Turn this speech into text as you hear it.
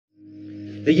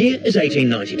The year is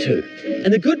 1892,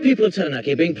 and the good people of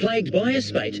Taranaki are being plagued by a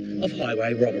spate of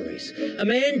highway robberies. A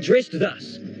man dressed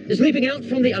thus is leaping out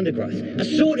from the undergrowth, a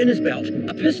sword in his belt,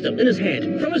 a pistol in his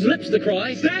hand. From his lips the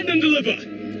cry, "Stand and deliver!"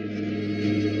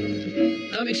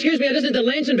 Excuse me, I just need the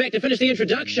lantern back to finish the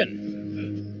introduction.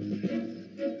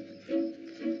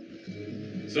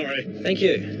 Sorry. Thank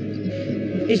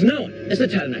you. He's known as the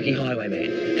Taranaki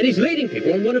Highwayman, and he's leading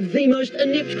people on one of the most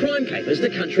inept crime capers the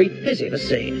country has ever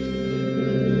seen.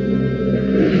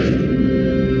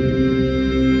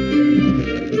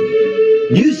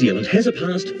 New Zealand has a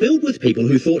past filled with people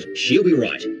who thought she'll be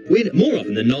right, when more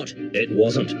often than not, it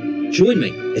wasn't. Join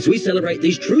me as we celebrate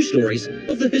these true stories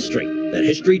of the history that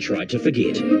history tried to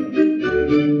forget.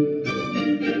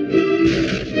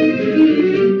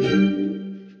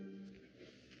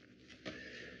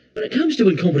 When it comes to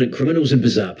incompetent criminals and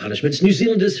bizarre punishments, New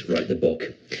Zealanders wrote the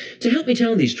book. To help me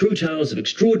tell these true tales of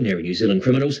extraordinary New Zealand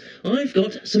criminals, I've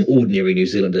got some ordinary New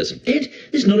Zealanders, and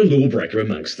there's not a lawbreaker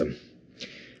amongst them.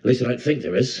 At least I don't think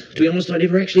there is. To be honest, I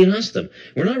never actually asked them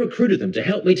when I recruited them to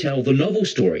help me tell the novel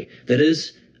story that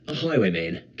is A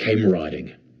Highwayman Came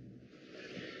Riding.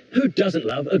 Who doesn't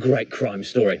love a great crime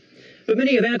story? But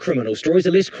many of our criminal stories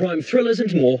are less crime thrillers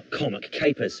and more comic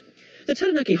capers. The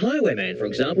Taranaki Highwayman, for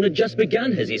example, had just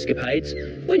begun his escapades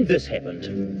when this happened.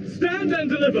 Stand and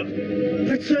deliver!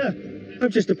 But, sir,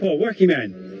 I'm just a poor working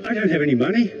man. I don't have any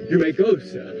money. You may go,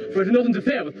 sir, for I do not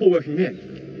interfere with poor working men.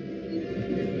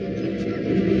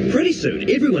 Pretty soon,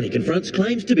 everyone he confronts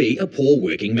claims to be a poor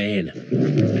working man.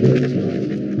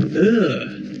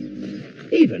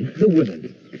 Even the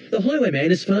women. The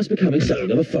Highwayman is fast becoming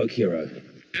something of a folk hero.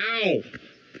 Ow!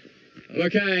 I'm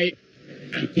okay.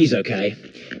 He's okay.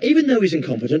 Even though he's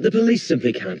incompetent, the police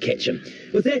simply can't catch him.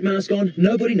 With that mask on,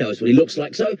 nobody knows what he looks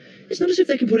like, so it's not as if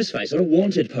they can put his face on a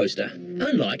wanted poster,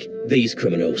 unlike these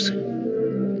criminals.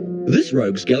 This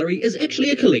rogues gallery is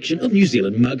actually a collection of New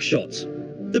Zealand mugshots.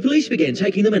 The police began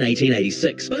taking them in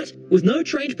 1886, but with no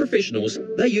trained professionals,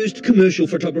 they used commercial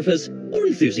photographers or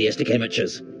enthusiastic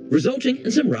amateurs, resulting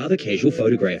in some rather casual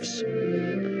photographs.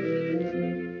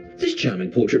 This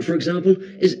charming portrait, for example,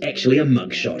 is actually a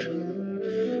mugshot.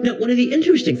 Now, one of the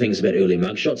interesting things about early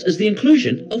mugshots is the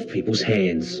inclusion of people's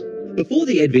hands. Before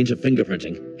the advent of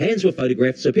fingerprinting, hands were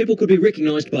photographed so people could be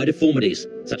recognised by deformities,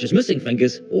 such as missing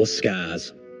fingers or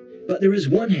scars. But there is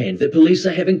one hand that police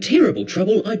are having terrible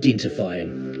trouble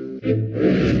identifying.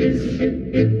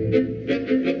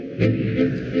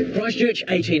 Christchurch,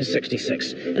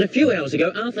 1866. And a few hours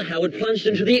ago, Arthur Howard plunged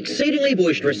into the exceedingly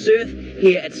boisterous surf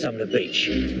here at Sumner Beach.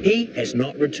 He has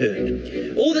not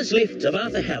returned. All that's left of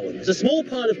Arthur Howard is a small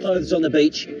pile of clothes on the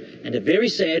beach and a very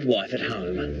sad wife at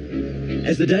home.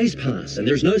 As the days pass and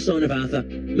there is no sign of Arthur,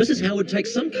 Mrs. Howard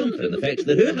takes some comfort in the fact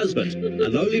that her husband, a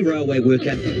lowly railway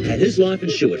worker, had his life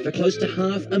insured for close to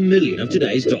 $500,000 of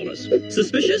today's dollars.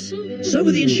 Suspicious? So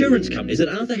were the insurance companies that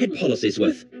Arthur had policies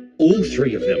with. All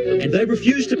three of them. And they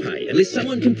refuse to pay unless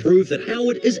someone can prove that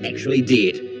Howard is actually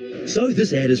dead. So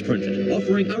this ad is printed,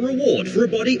 offering a reward for a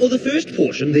body or the first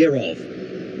portion thereof.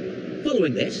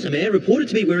 Following that, a man reported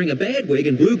to be wearing a bad wig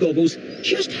and blue goggles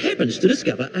just happens to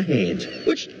discover a hand,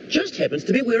 which just happens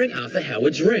to be wearing Arthur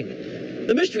Howard's ring.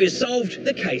 The mystery is solved,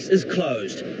 the case is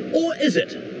closed. Or is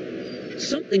it?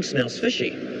 Something smells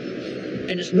fishy.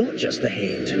 And it's not just the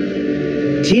hand.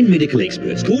 10 medical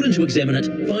experts called in to examine it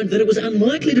find that it was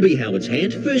unlikely to be Howard's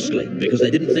hand, firstly, because they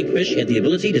didn't think fish had the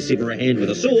ability to sever a hand with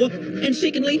a saw, and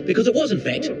secondly, because it was in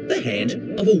fact the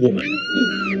hand of a woman.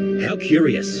 How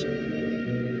curious.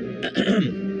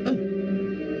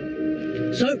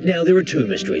 So now there are two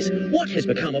mysteries. What has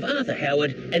become of Arthur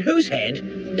Howard, and whose hand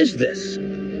is this?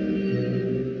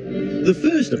 The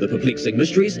first of the perplexing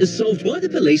mysteries is solved by the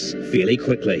police fairly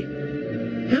quickly.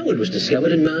 Howard was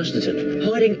discovered in Masterton,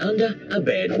 hiding under a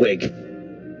bad wig.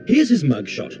 Here's his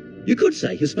mugshot. You could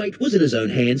say his fate was in his own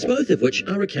hands, both of which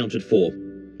are accounted for.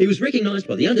 He was recognised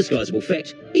by the undisguisable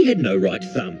fact he had no right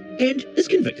thumb, and is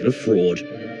convicted of fraud.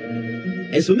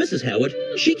 As for Mrs. Howard,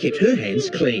 she kept her hands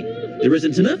clean. There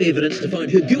isn't enough evidence to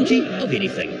find her guilty of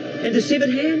anything. And the severed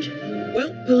hand?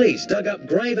 Well, police dug up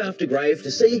grave after grave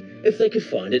to see if they could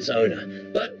find its owner,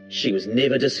 but she was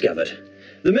never discovered.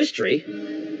 The mystery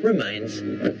remains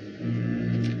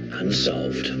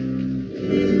unsolved.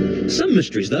 Some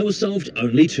mysteries, though, were solved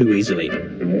only too easily.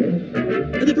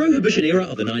 In the Prohibition era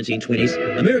of the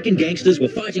 1920s, American gangsters were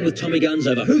fighting with Tommy guns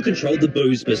over who controlled the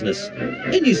booze business.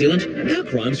 In New Zealand, our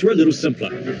crimes were a little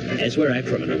simpler, as were our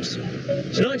criminals.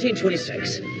 It's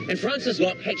 1926, and Francis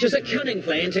Locke hatches a cunning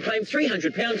plan to claim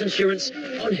 £300 insurance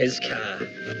on his car.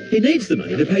 He needs the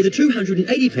money to pay the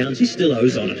 £280 he still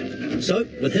owes on it. So,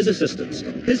 with his assistance,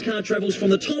 his car travels from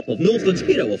the top of Northland's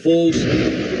Pedowa Falls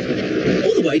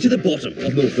all the way to the bottom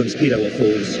of Northland's Pedowa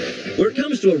Falls, where it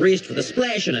comes to a rest with a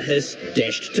splash and a hiss,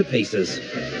 dashed to pieces.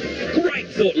 Great,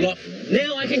 thought Locke.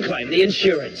 Now I can claim the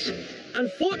insurance.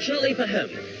 Unfortunately for him,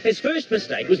 his first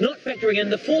mistake was not factoring in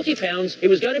the £40 he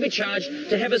was going to be charged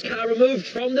to have his car removed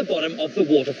from the bottom of the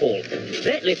waterfall.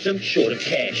 That left him short of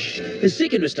cash. His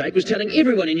second mistake was telling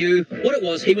everyone he knew what it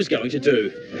was he was going to do.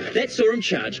 That saw him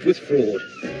charged with fraud.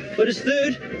 But his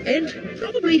third, and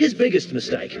probably his biggest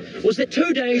mistake, was that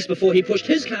 2 days before he pushed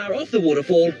his car off the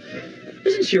waterfall,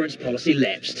 his insurance policy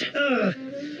lapsed.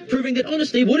 Proving that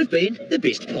honesty would have been the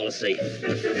best policy.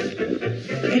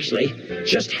 Actually,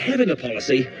 just having a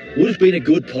policy would have been a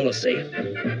good policy.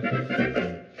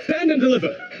 Stand and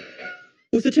deliver.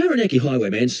 With the Taranaki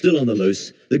Highwaymen still on the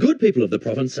loose, the good people of the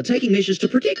province are taking measures to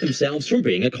protect themselves from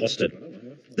being accosted.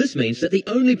 This means that the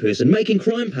only person making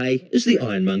crime pay is the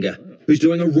ironmonger, who's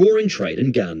doing a roaring trade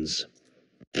in guns.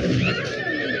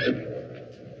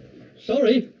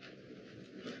 Sorry.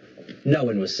 No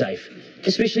one was safe,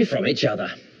 especially from each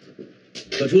other.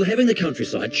 But will having the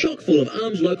countryside chock full of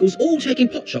armed locals all taking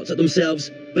potshots at themselves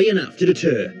be enough to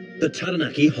deter the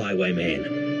Taranaki Highwayman?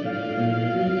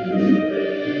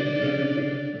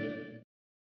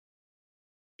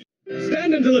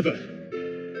 Stand and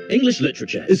deliver. English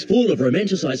literature is full of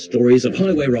romanticised stories of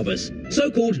highway robbers,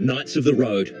 so-called Knights of the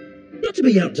Road. Not to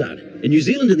be outdone, in New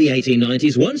Zealand in the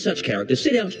 1890s, one such character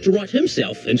set out to write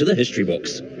himself into the history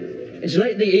books. It's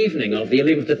late in the evening of the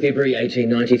 11th of February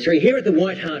 1893, here at the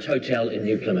White Hart Hotel in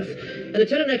New Plymouth. And the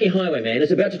Taranaki Highwayman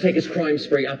is about to take his crime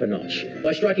spree up a notch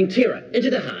by striking terror into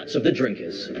the hearts of the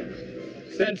drinkers.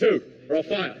 Stand to, or I'll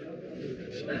fire.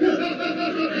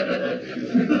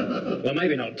 Well,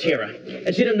 maybe not terror.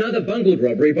 It's yet another bungled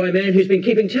robbery by a man who's been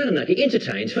keeping Taranaki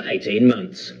entertained for 18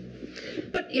 months.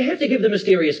 But you have to give the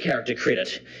mysterious character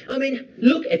credit. I mean,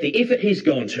 look at the effort he's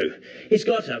gone to. He's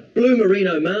got a blue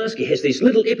merino mask, he has these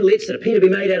little epaulets that appear to be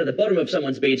made out of the bottom of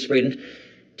someone's bedspread, and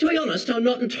to be honest, I'm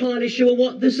not entirely sure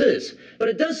what this is, but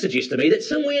it does suggest to me that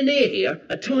somewhere near here,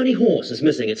 a tiny horse is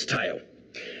missing its tail.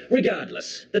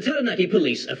 Regardless, the Taranaki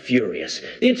police are furious.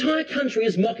 The entire country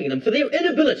is mocking them for their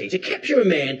inability to capture a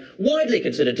man widely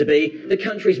considered to be the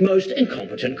country's most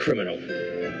incompetent criminal.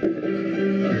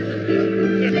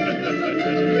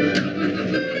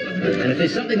 And if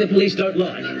there's something the police don't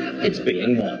like, it's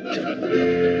being mocked.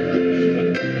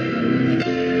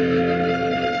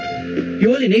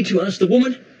 You only need to ask the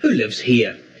woman who lives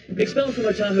here. Expelled from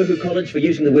Otahuhu College for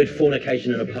using the word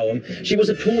fornication in a poem, she was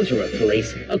a taunter of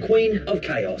police, a queen of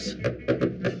chaos.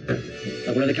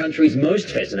 One of the country's most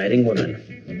fascinating women.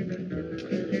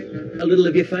 A little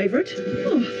of your favourite?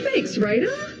 Oh, thanks,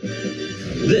 Rita.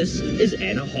 This is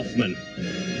Anna Hoffman.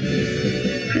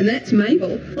 And that's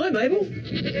Mabel. Hi, Mabel.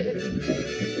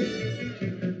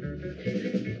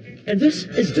 And this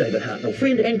is David Hartnell,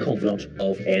 friend and confidant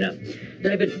of Anna.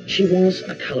 David, she was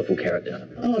a colourful character.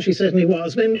 Oh, she certainly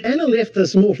was. When Anna left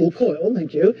this mortal coil,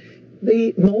 thank you,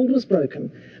 the mould was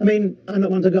broken. I mean, I'm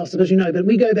not one to gossip, as you know, but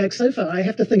we go back so far, I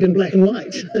have to think in black and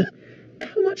white.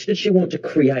 How much did she want to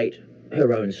create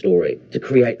her own story, to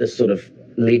create this sort of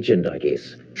legend, I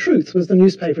guess? Truth was the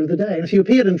newspaper of the day, and if you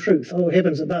appeared in Truth, oh,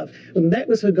 heavens above, and that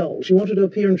was her goal. She wanted to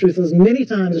appear in Truth as many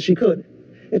times as she could.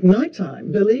 At night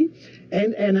time, Billy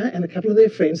and Anna and a couple of their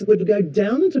friends would go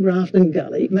down into Grafton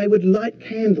Gully, and they would light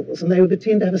candles, and they would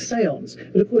pretend to have a séance.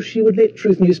 But of course, she would let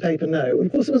Truth newspaper know. And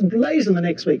of course, it was blazing the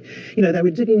next week. You know, they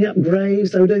were digging up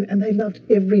graves, they were doing, and they loved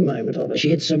every moment of it. She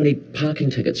had so many parking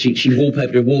tickets. She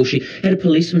wallpapered her wall. She had a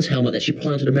policeman's helmet that she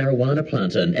planted a marijuana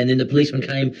plant in, and then the policeman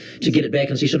came to get it back,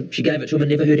 and she gave it to him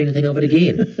and never heard anything of it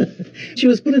again. She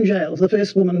was put in jail for the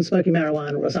first woman smoking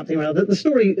marijuana or something or other. The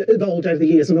story evolved over the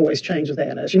years and always changed with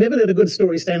Anna. She never let a good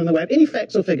story stand in the way of any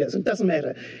facts or figures. It doesn't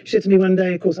matter. She said to me one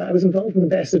day, of course, I was involved in the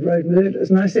Bastard Road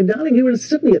murders, and I said, darling, you were in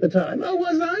Sydney at the time. Oh,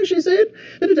 was I? She said.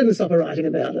 But it didn't stop her writing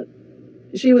about it.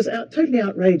 She was totally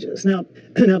outrageous. Now,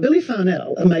 Billy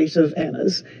Farnell, a mate of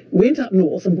Anna's, went up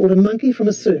north and bought a monkey from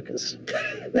a circus.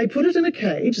 They put it in a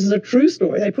cage. This is a true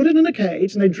story. They put it in a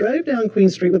cage, and they drove down Queen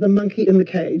Street with a monkey in the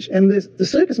cage. And the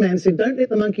circus man said, don't let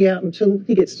the monkey out until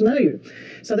he gets to know you.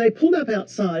 So they pulled up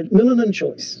outside Millen and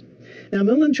Choice. Now,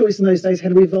 Milne & Choice in those days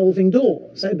had a revolving door.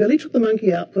 So Billy took the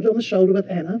monkey out, put it on the shoulder with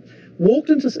Anna, walked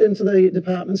into the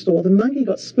department store. The monkey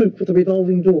got spooked with the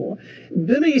revolving door.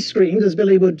 Billy screamed, as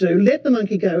Billy would do, let the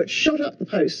monkey go. It shot up the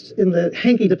post in the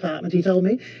hanky department, he told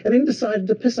me, and then decided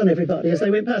to piss on everybody as they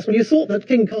went past. Well, you thought that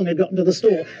King Kong had gotten to the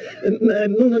store.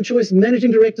 Milne & Choice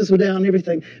managing directors were down and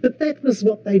everything. But that was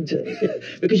what they did.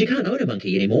 Because you can't own a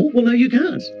monkey anymore. Well, no, you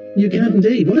can't. You can't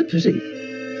indeed. What a pity.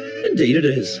 Indeed it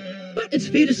is. But it's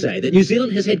fair to say that New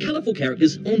Zealand has had colourful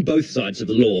characters on both sides of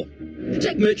the law.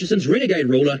 Take Murchison's renegade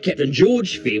ruler, Captain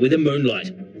George Fairweather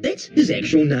Moonlight. That's his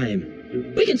actual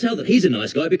name. We can tell that he's a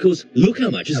nice guy because look how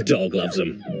much his dog loves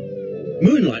him.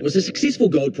 Moonlight was a successful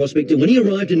gold prospector when he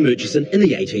arrived in Murchison in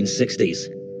the 1860s.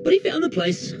 But he found the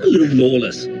place a little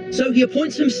lawless. So he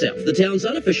appoints himself the town's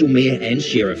unofficial mayor and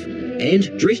sheriff.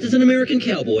 And, dressed as an American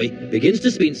cowboy, begins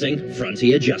dispensing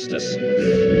frontier justice.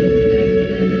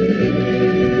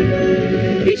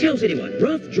 He tells anyone,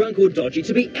 rough, drunk or dodgy,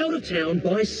 to be out of town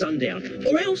by sundown,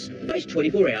 or else face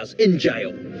 24 hours in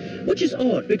jail. Which is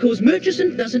odd, because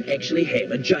Murchison doesn't actually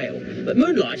have a jail, but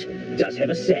Moonlight does have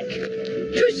a sack.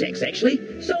 2 sacks,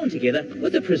 actually, sewn together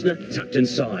with the prisoner tucked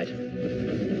inside.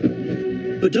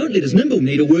 But don't let his nimble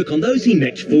needle work on those he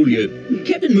nicked fool you.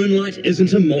 Captain Moonlight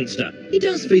isn't a monster. He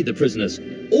does feed the prisoners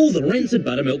all the rancid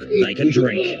buttermilk they can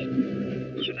drink.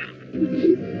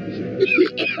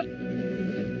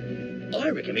 I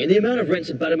recommend the amount of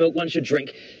rancid buttermilk one should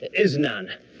drink is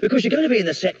none, because you're going to be in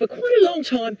the sack for quite a long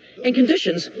time, and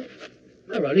conditions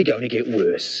are only going to get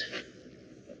worse.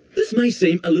 This may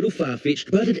seem a little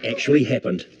far-fetched, but it actually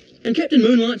happened. And Captain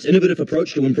Moonlight's innovative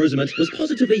approach to imprisonment was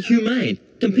positively humane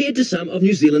compared to some of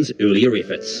New Zealand's earlier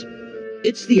efforts.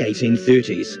 It's the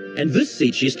 1830s, and this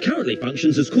sea chest currently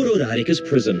functions as Kororareka's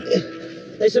prison.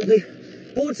 They simply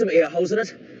bored some air holes in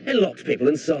it and locked people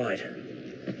inside.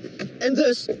 And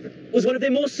this was one of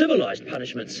their more civilised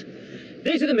punishments.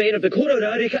 These are the men of the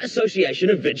Kororareka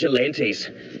Association of Vigilantes.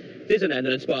 There's a name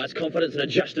that inspires confidence in a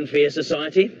just and fair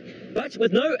society. But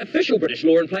with no official British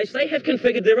law in place, they have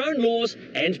configured their own laws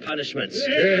and punishments.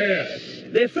 Yeah.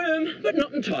 They're firm, but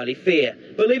not entirely fair,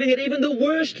 believing that even the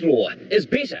worst law is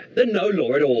better than no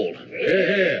law at all.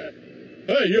 Yeah.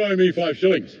 Hey, you owe me 5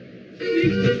 shillings.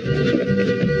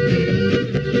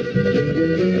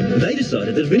 They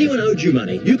decided that if anyone owed you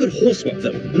money, you could horsewhip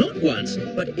them, not once,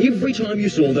 but every time you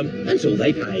saw them until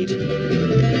they paid.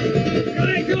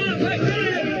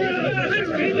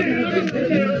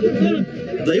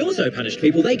 They also punished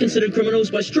people they considered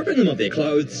criminals by stripping them of their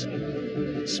clothes,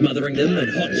 smothering them in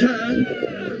hot tar,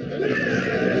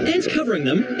 and covering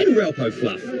them in Raupo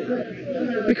fluff.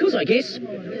 Because, I guess,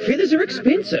 feathers are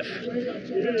expensive.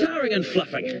 Tarring and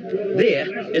fluffing.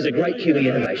 There is a great Kiwi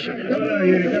innovation.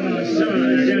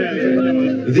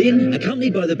 Then,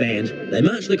 accompanied by the band, they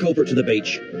march the culprit to the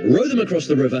beach, row them across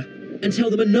the river, and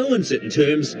tell them in no uncertain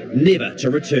terms never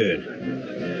to return.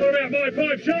 What about my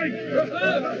 5 shillings?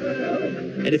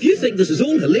 And if you think this is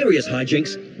all hilarious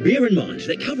hijinks, bear in mind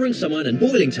that covering someone in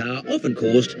boiling tar often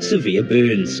caused severe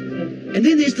burns. And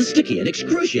then there's the sticky and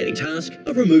excruciating task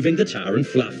of removing the tar and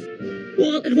fluff.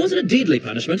 While it wasn't a deadly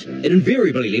punishment, it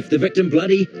invariably left the victim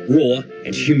bloody, raw,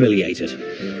 and humiliated.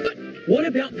 But what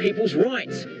about people's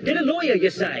rights? Get a lawyer, you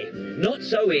say? Not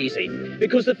so easy,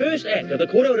 because the first act of the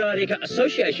Kororareka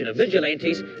Association of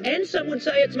Vigilantes, and some would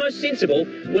say it's most sensible,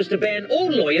 was to ban all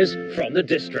lawyers from the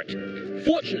district.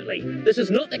 Fortunately, this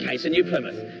is not the case in New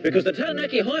Plymouth, because the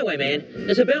Taranaki Highwayman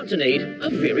is about to need a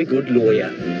very good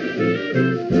lawyer.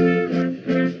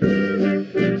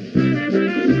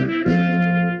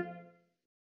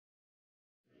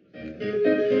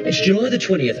 It's July the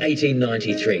 20th,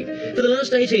 1893. For the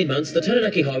last 18 months, the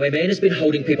Taranaki Highwayman has been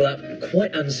holding people up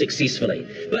quite unsuccessfully.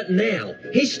 But now,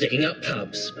 he's sticking up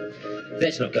pubs.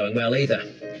 That's not going well either.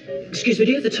 Excuse me,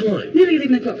 do you have the time? Nearly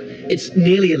 11 o'clock. It's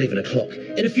nearly 11 o'clock.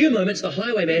 In a few moments, the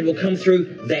Highwayman will come through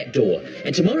that door.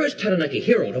 And tomorrow's Taranaki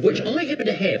Herald, of which I happen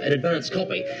to have an advance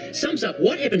copy, sums up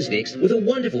what happens next with a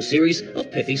wonderful series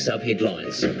of pithy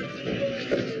sub-headlines.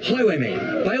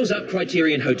 Highwayman bails up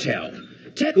Criterion Hotel.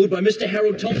 Tackled by Mr.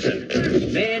 Harold Thompson.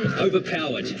 Man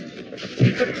overpowered.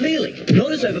 But clearly,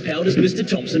 not as overpowered as Mr.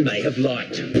 Thompson may have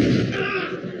liked.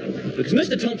 Because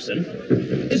Mr. Thompson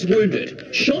is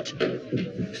wounded, shot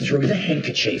through the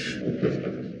handkerchief.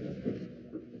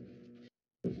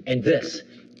 And this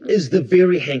is the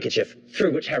very handkerchief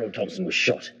through which Harold Thompson was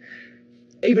shot.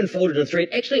 Even folded in thread,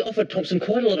 actually offered Thompson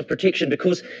quite a lot of protection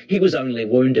because he was only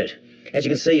wounded. As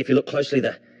you can see, if you look closely,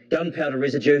 the gunpowder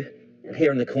residue, and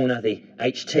here in the corner, the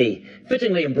HT,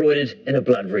 fittingly embroidered in a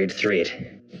blood red thread.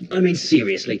 I mean,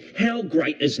 seriously, how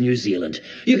great is New Zealand?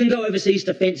 You can go overseas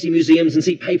to fancy museums and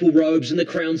see papal robes and the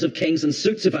crowns of kings and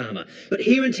suits of armour. But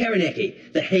here in Taranaki,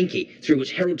 the hanky through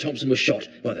which Harold Thompson was shot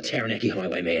by the Taranaki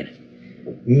Highwayman.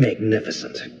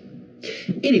 Magnificent.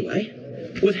 Anyway,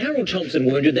 with Harold Thompson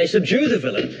wounded, they subdue the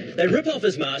villain, they rip off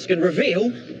his mask and reveal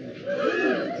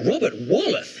Robert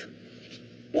Wallace.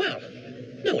 Wow.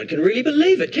 No one can really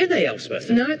believe it, can they, Elspeth?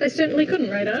 No, they certainly couldn't,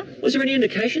 Radar. Was there any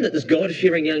indication that this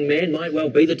God-fearing young man might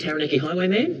well be the Taranaki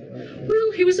Highwayman?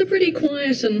 Well, he was a pretty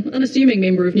quiet and unassuming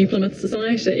member of New Plymouth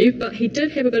society, but he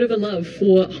did have a bit of a love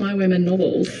for Highwaymen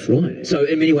novels. Right. So,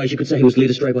 in many ways, you could say he was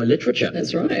led astray by literature.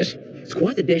 That's right. It's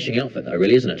quite the dashing outfit, though,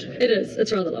 really, isn't it? It is.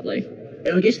 It's rather lovely.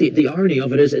 And I guess the irony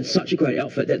of it is it's such a great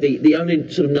outfit that the only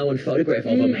sort of known photograph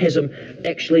of him has him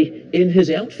actually in his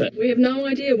outfit. We have no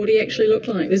idea what he actually looked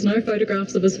like. There's no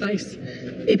photographs of his face.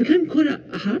 He became quite a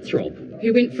heartthrob. He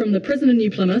went from the prison in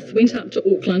New Plymouth, went up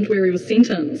to Auckland where he was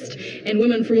sentenced, and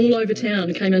women from all over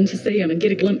town came in to see him and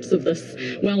get a glimpse of this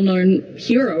well-known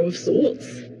hero of sorts.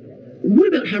 What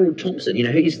about Harold Thompson? You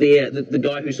know, he's the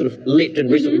guy who sort of leapt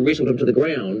and wrestled him to the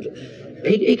ground.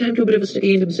 He came to a bit of a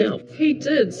sticky end himself. He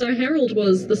did. So Harold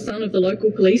was the son of the local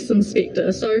police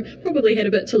inspector, so probably had a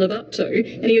bit to live up to.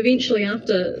 And he eventually,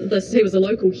 after this, he was a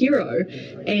local hero,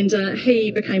 and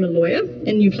he became a lawyer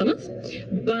in New Plymouth.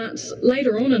 But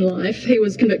later on in life, he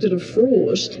was convicted of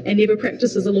fraud and never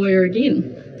practiced as a lawyer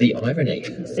again. The irony.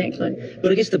 Exactly.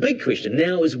 But I guess the big question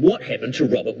now is what happened to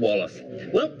Robert Wallace?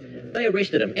 Well, they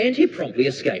arrested him, and he promptly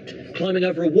escaped, climbing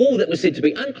over a wall that was said to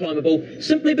be unclimbable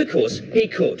simply because he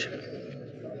could.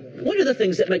 One of the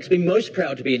things that makes me most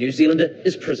proud to be a New Zealander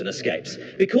is prison escapes.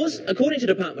 Because, according to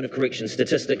Department of Corrections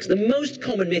statistics, the most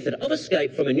common method of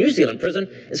escape from a New Zealand prison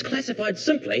is classified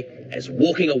simply as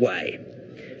walking away.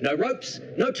 No ropes,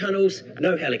 no tunnels,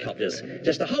 no helicopters.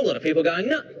 Just a whole lot of people going,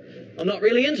 no, I'm not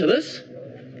really into this,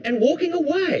 and walking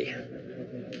away.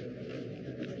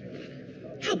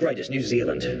 How great is New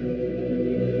Zealand?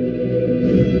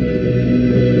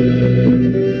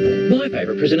 My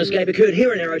favourite prison escape occurred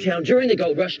here in Arrowtown during the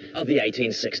gold rush of the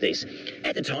 1860s.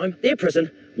 At the time, their prison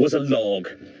was a log,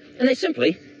 and they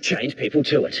simply chained people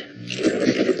to it.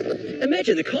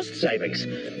 Imagine the cost savings.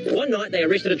 One night they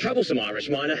arrested a troublesome Irish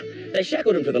miner, they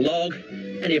shackled him to the log,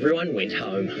 and everyone went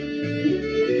home.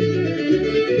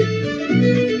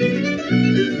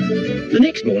 The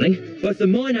next morning, both the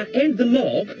miner and the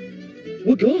log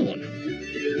were gone.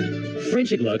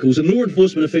 Frantic locals and law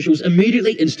enforcement officials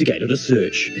immediately instigated a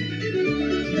search.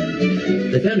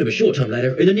 They found him a short time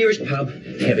later in the nearest pub,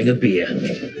 having a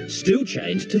beer, still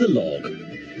chained to the log.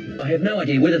 I have no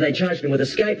idea whether they charged him with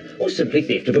escape or simply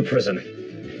theft of a prison,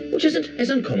 which isn't as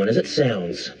uncommon as it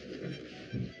sounds.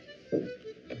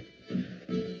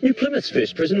 New Plymouth's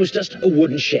first prison was just a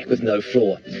wooden shack with no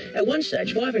floor. At one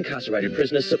stage, 5 incarcerated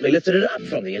prisoners simply lifted it up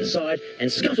from the inside and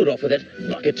scuttled off with it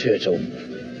like a turtle.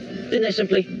 Then they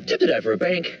simply tipped it over a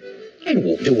bank and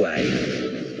walked away.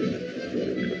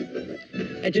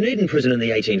 At Dunedin Prison in the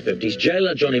 1850s,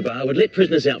 jailer Johnny Barr would let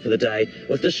prisoners out for the day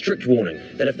with the strict warning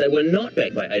that if they were not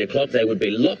back by 8 o'clock, they would be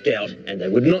locked out and they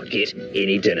would not get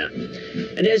any dinner.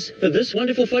 And as for this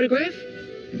wonderful photograph,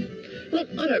 look,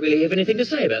 I don't really have anything to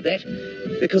say about that,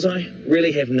 because I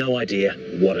really have no idea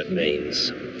what it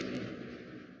means.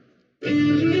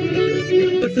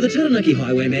 But for the Taranaki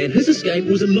Highwayman, his escape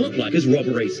was a lot like his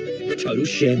robberies, a total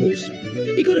shambles.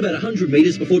 He got about 100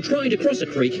 metres before trying to cross a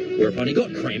creek, whereupon he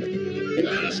got cramp and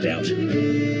passed out.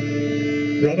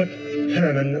 Robert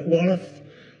Herman Wallace,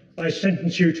 I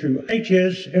sentence you to 8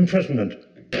 years imprisonment.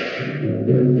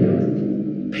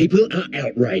 People are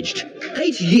outraged.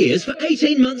 8 years for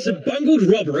 18 months of bungled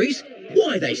robberies?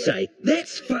 Why, they say,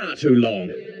 that's far too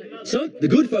long. So, the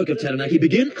good folk of Taranaki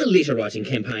begin a letter-writing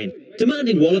campaign,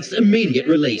 demanding Wallace's immediate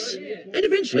release. And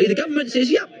eventually the government says,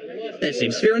 yep, that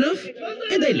seems fair enough,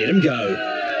 and they let him go.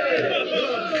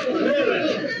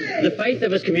 The faith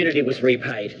of his community was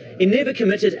repaid. He never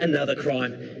committed another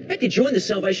crime. In fact, he joined the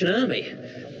Salvation Army.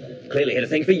 Clearly had a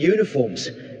thing for uniforms.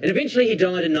 And eventually he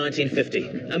died in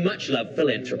 1950, a much-loved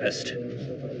philanthropist.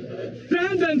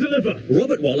 Stand and deliver!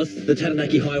 Robert Wallace, the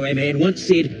Taranaki Highwayman, once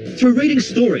said, through reading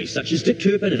stories such as Dick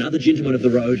Turpin and other gentlemen of the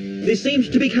road, there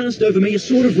seemed to be cast over me a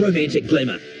sort of romantic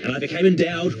glamour, and I became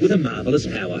endowed with a marvellous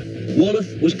power.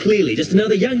 Wallace was clearly just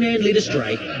another young man led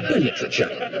astray by literature.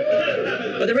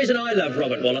 But the reason I love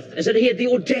Robert Wallace is that he had the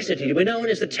audacity to be known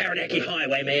as the Taranaki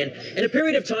Highwayman in a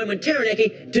period of time when Taranaki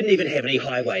didn't even have any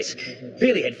highways,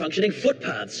 barely had functioning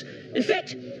footpaths. In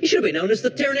fact, he should have been known as the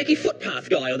Taranaki footpath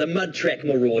guy or the mud track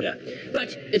marauder.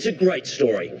 But it's a great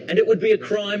story, and it would be a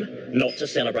crime not to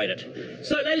celebrate it.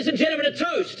 So, ladies and gentlemen, a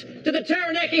toast to the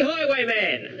Taranaki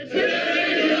Highwayman.